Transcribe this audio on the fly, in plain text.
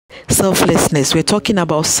Selflessness. We're talking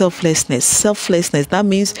about selflessness. Selflessness, that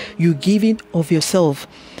means you giving of yourself.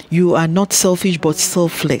 You are not selfish but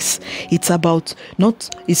selfless. It's about not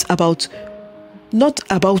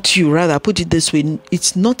you, rather, put it this way.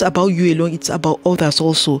 It's not about you alone, it's about others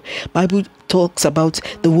also. Bible talks about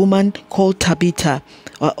the woman called Tabitha,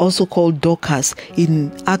 also called Dorcas,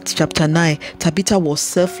 in Acts chapter 9. Tabitha was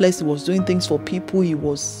selfless. He was doing things for people. He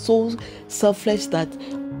was so selfless that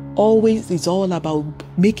always it's all about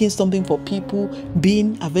making something for people,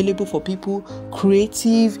 being available for people,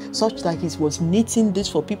 creative, such that he was knitting this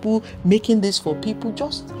for people, making this for people,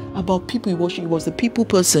 just about people. He was a people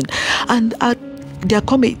person. And there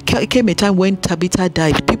came a time when Tabitha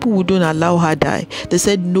died. People wouldn't allow her die. They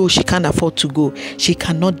said no, she can't afford to go, she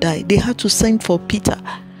cannot die. They had to send for Peter.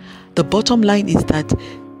 The bottom line is that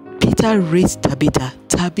Peter raised Tabitha.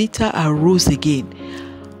 Tabitha arose again.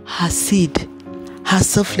 Her seed, her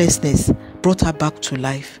selflessness brought her back to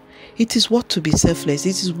life. It is worth to be selfless.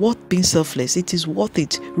 It is worth being selfless. It is worth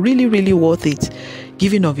it. Really, really worth it.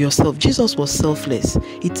 Giving of yourself. Jesus was selfless.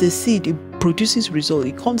 It's a seed. It produces result.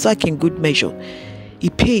 It comes back in good measure.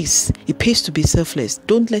 It pays. It pays to be selfless.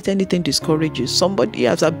 Don't let anything discourage you. Somebody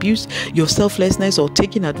has abused your selflessness or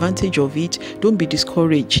taken advantage of it. Don't be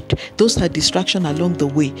discouraged. Those are distractions along the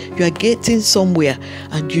way. You are getting somewhere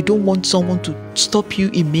and you don't want someone to stop you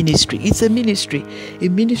in ministry. It's a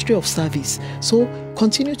ministry of service. So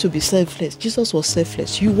continue to be selfless. Jesus was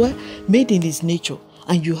selfless. You were made in his nature.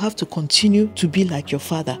 And you have to continue to be like your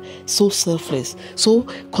Father, so selfless. So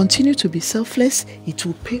continue to be selfless. It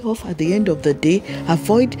will pay off at the end of the day.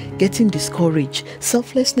 Avoid getting discouraged.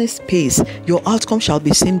 Selflessness pays. Your outcome shall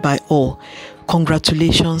be seen by all.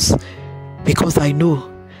 Congratulations, because I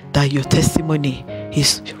know that your testimony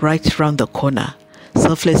is right around the corner.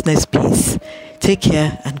 Selflessness pays. Take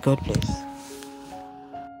care and God bless.